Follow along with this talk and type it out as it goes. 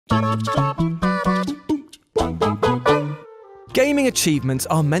Gaming achievements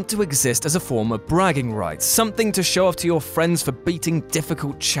are meant to exist as a form of bragging rights, something to show off to your friends for beating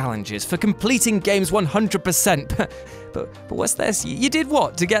difficult challenges, for completing games 100%. But what's this? You did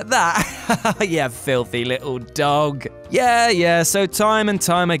what to get that? Yeah, filthy little dog. Yeah, so time and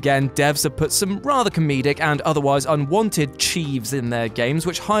time again, devs have put some rather comedic and otherwise unwanted cheeves in their games,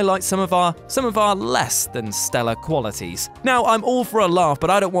 which highlight some of our less than stellar qualities. Now, I'm all for a laugh, but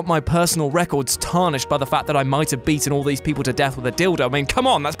I don't want my personal records tarnished by the fact that I might have beaten all these people to death with a dildo. I mean, come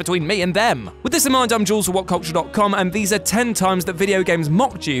on, that's between me and them. With this in mind, I'm Jules for WhatCulture.com, and these are 10 times that video games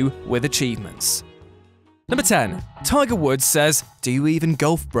mocked you with achievements. Number 10. Tiger Woods says, "Do you even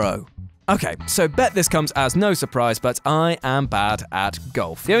golf, bro?" Okay, so bet this comes as no surprise, but I am bad at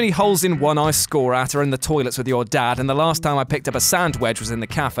golf. The only holes in one I score at are in the toilets with your dad, and the last time I picked up a sand wedge was in the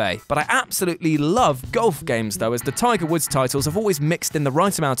cafe. But I absolutely love golf games though, as the Tiger Woods titles have always mixed in the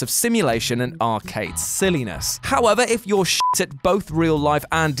right amount of simulation and arcade silliness. However, if you're shit at both real life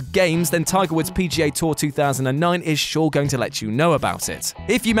and games, then Tiger Woods PGA Tour 2009 is sure going to let you know about it.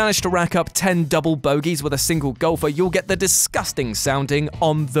 If you manage to rack up 10 double bogeys with a single golfer, you'll get the disgusting sounding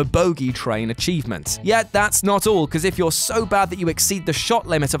 "on the bogey train" achievement. Yet that's not all, because if you're so bad that you exceed the shot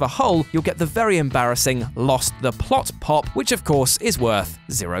limit of a hole, you'll get the very embarrassing "lost the plot" pop, which of course is worth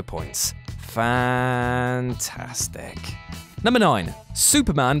 0 points. Fantastic. Number 9.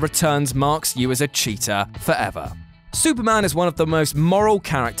 Superman Returns marks you as a cheater forever. Superman is one of the most moral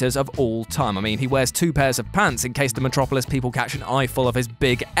characters of all time. I mean, he wears 2 pairs of pants in case the Metropolis people catch an eyeful of his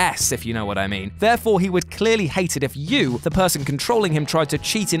big S, if you know what I mean. Therefore, he would clearly hate it if you, the person controlling him, tried to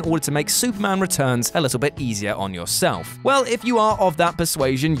cheat in order to make Superman Returns a little bit easier on yourself. Well, if you are of that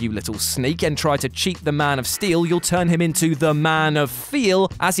persuasion, you little sneak, and try to cheat the Man of Steel, you'll turn him into the Man of Feel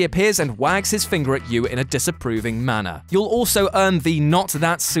as he appears and wags his finger at you in a disapproving manner. You'll also earn the Not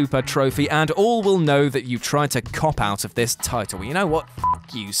That Super trophy, and all will know that you tried to cop out of this title. You know what?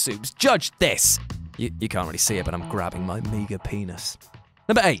 F you, Supes. Judge this. You can't really see it, but I'm grabbing my meager penis.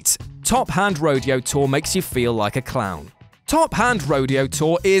 Number 8. Top Hand Rodeo Tour makes you feel like a clown. Top Hand Rodeo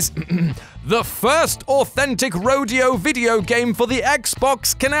Tour is the first authentic rodeo video game for the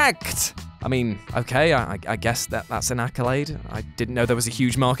Xbox Kinect. I mean, okay, I guess that's an accolade. I didn't know there was a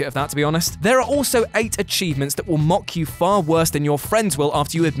huge market of that, to be honest. There are also 8 achievements that will mock you far worse than your friends will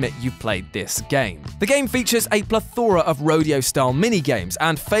after you admit you've played this game. The game features a plethora of rodeo-style mini-games,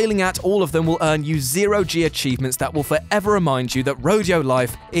 and failing at all of them will earn you 0G achievements that will forever remind you that rodeo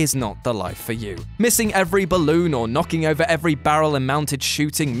life is not the life for you. Missing every balloon or knocking over every barrel in mounted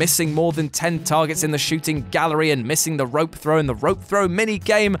shooting, missing more than 10 targets in the shooting gallery, and missing the rope throw in the rope throw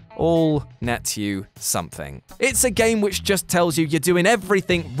mini-game, all net you something. It's a game which just tells you you're doing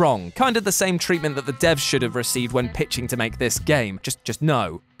everything wrong, kind of the same treatment that the devs should have received when pitching to make this game. Just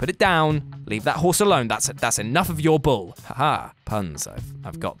no. Put it down, leave that horse alone, that's enough of your bull. Haha, puns,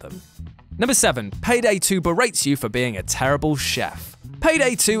 I've got them. Number 7. Payday 2 berates you for being a terrible chef.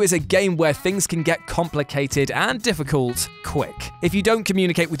 Payday 2 is a game where things can get complicated and difficult quick. If you don't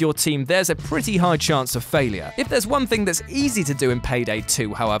communicate with your team, there's a pretty high chance of failure. If there's one thing that's easy to do in Payday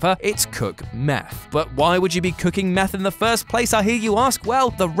 2, however, it's cook meth. But why would you be cooking meth in the first place, I hear you ask? Well,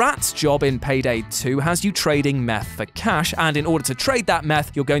 the rat's job in Payday 2 has you trading meth for cash, and in order to trade that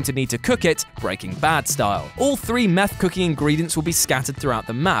meth, you're going to need to cook it Breaking Bad style. All 3 meth cooking ingredients will be scattered throughout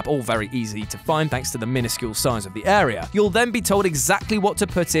the map, all very easy to find thanks to the minuscule size of the area. You'll then be told exactly what to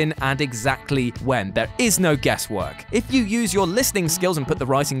put in and exactly when. There is no guesswork. If you use your listening skills and put the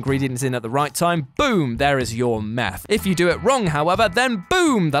right ingredients in at the right time, boom, there is your meth. If you do it wrong, however, then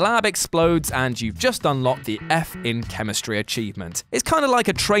boom, the lab explodes and you've just unlocked the F in chemistry achievement. It's kind of like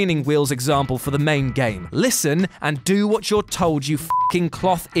a training wheels example for the main game. Listen and do what you're told, you fucking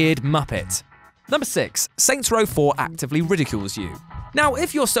cloth-eared muppet. Number 6. Saints Row 4 actively ridicules you. Now,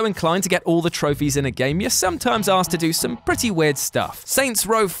 if you're so inclined to get all the trophies in a game, you're sometimes asked to do some pretty weird stuff. Saints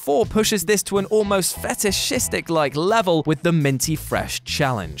Row 4 pushes this to an almost fetishistic-like level with the Minty Fresh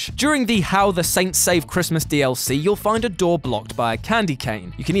challenge. During the How the Saints Save Christmas DLC, you'll find a door blocked by a candy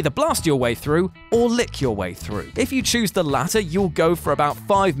cane. You can either blast your way through or lick your way through. If you choose the latter, you'll go for about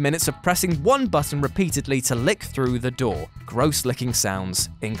 5 minutes of pressing one button repeatedly to lick through the door. Gross licking sounds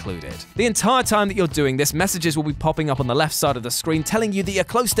included. The entire time that you're doing this, messages will be popping up on the left side of the screen telling you that you're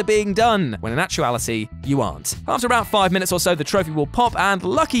close to being done, when in actuality, you aren't. After about 5 minutes or so, the trophy will pop, and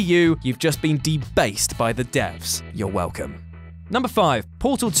lucky you, you've just been debased by the devs. You're welcome. Number 5.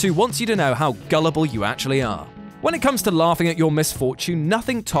 Portal 2 wants you to know how gullible you actually are. When it comes to laughing at your misfortune,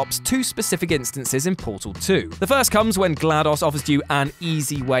 nothing tops two specific instances in Portal 2. The first comes when GLaDOS offers you an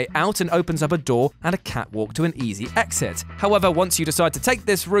easy way out and opens up a door and a catwalk to an easy exit. However, once you decide to take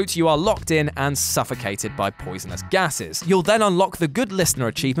this route, you are locked in and suffocated by poisonous gases. You'll then unlock the Good Listener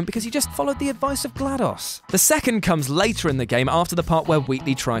achievement because you just followed the advice of GLaDOS. The second comes later in the game after the part where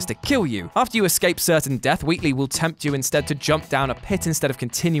Wheatley tries to kill you. After you escape certain death, Wheatley will tempt you instead to jump down a pit instead of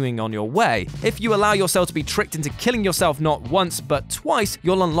continuing on your way. If you allow yourself to be tricked into killing yourself not once but twice,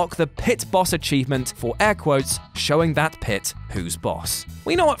 you'll unlock the Pit Boss achievement for air quotes, showing that pit who's boss.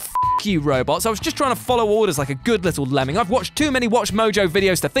 Well, you know what? F you, robots. I was just trying to follow orders like a good little lemming. I've watched too many Watch Mojo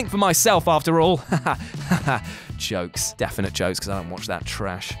videos to think for myself after all. Jokes. Definite jokes, because I don't watch that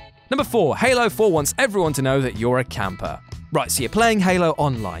trash. Number 4. Halo 4 wants everyone to know that you're a camper. Right, so you're playing Halo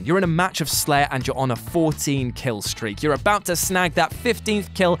Online, you're in a match of Slayer and you're on a 14 kill streak. You're about to snag that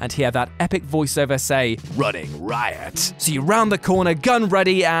 15th kill and hear that epic voiceover say, "Running riot." So you round the corner, gun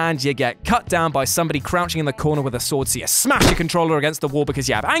ready, and you get cut down by somebody crouching in the corner with a sword, so you smash your controller against the wall because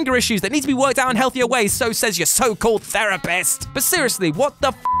you have anger issues that need to be worked out in healthier ways, so says your so-called therapist. But seriously, what the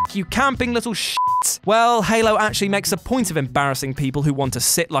f***, you camping little shit? Well, Halo actually makes a point of embarrassing people who want to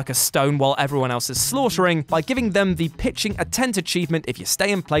sit like a stone while everyone else is slaughtering by giving them the pitching a tent achievement if you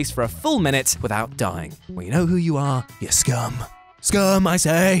stay in place for a full minute without dying. Well, you know who you are, you scum. Scum, I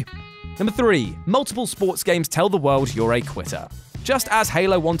say. Number 3. Multiple sports games tell the world you're a quitter. Just as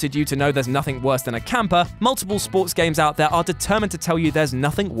Halo wanted you to know there's nothing worse than a camper, multiple sports games out there are determined to tell you there's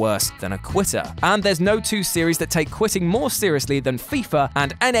nothing worse than a quitter. And there's no two series that take quitting more seriously than FIFA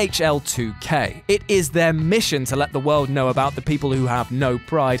and NHL 2K. It is their mission to let the world know about the people who have no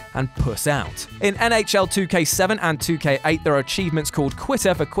pride and puss out. In NHL 2K7 and 2K8, there are achievements called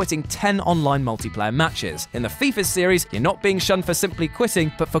Quitter for quitting 10 online multiplayer matches. In the FIFA series, you're not being shunned for simply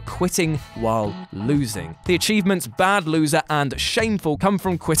quitting, but for quitting while losing. The achievements Bad Loser and Shameful come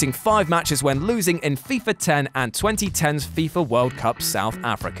from quitting 5 matches when losing in FIFA 10 and 2010's FIFA World Cup South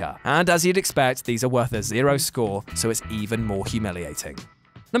Africa. And as you'd expect, these are worth a 0 score, so it's even more humiliating.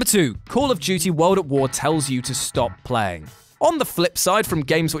 Number 2. Call of Duty World at War tells you to stop playing. On the flip side, from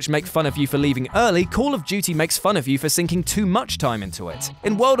games which make fun of you for leaving early, Call of Duty makes fun of you for sinking too much time into it.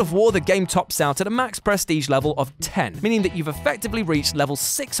 In World of War, the game tops out at a max prestige level of 10, meaning that you've effectively reached level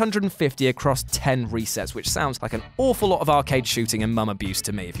 650 across 10 resets, which sounds like an awful lot of arcade shooting and mum abuse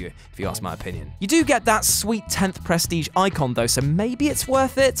to me, if you ask my opinion. You do get that sweet 10th prestige icon though, so maybe it's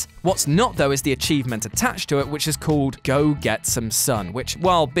worth it? What's not though is the achievement attached to it, which is called Go Get Some Sun, which,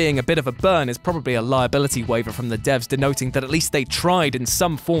 while being a bit of a burn, is probably a liability waiver from the devs denoting that at least they tried in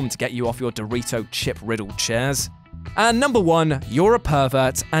some form to get you off your Dorito chip-riddled chairs. And number 1, you're a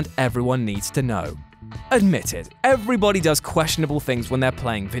pervert and everyone needs to know. Admit it, everybody does questionable things when they're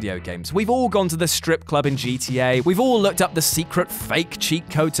playing video games. We've all gone to the strip club in GTA, we've all looked up the secret fake cheat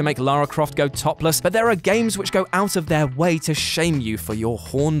code to make Lara Croft go topless, but there are games which go out of their way to shame you for your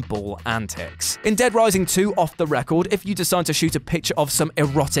hornball antics. In Dead Rising 2 Off the Record, if you decide to shoot a picture of some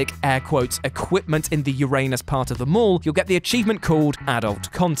erotic, air quotes, equipment in the Uranus part of the mall, you'll get the achievement called Adult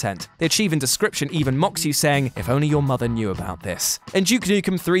Content. The achievement description even mocks you saying, if only your mother knew about this. In Duke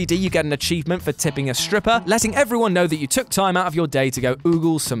Nukem 3D, you get an achievement for tipping a stripper, letting everyone know that you took time out of your day to go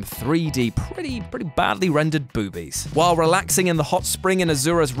oogle some 3D, pretty badly rendered boobies. While relaxing in the hot spring in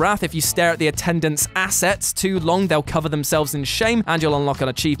Azura's Wrath, if you stare at the attendant's assets too long, they'll cover themselves in shame, and you'll unlock an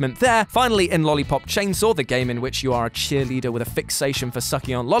achievement there. Finally, in Lollipop Chainsaw, the game in which you are a cheerleader with a fixation for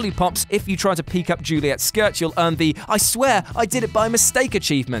sucking on lollipops, if you try to peek up Juliet's skirt, you'll earn the I swear I did it by mistake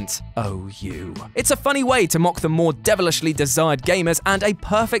achievement. Oh, you. It's a funny way to mock the more devilishly desired gamers, and a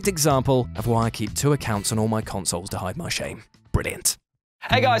perfect example of why I keep 2 accounts on all my consoles to hide my shame. Brilliant.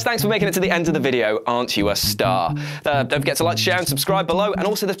 Hey guys, thanks for making it to the end of the video. Aren't you a star? Don't forget to like, share and subscribe below, and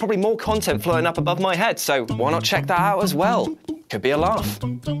also there's probably more content floating up above my head, so why not check that out as well? Could be a laugh.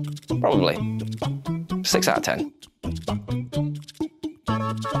 Probably. 6 out of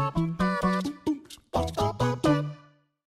 10.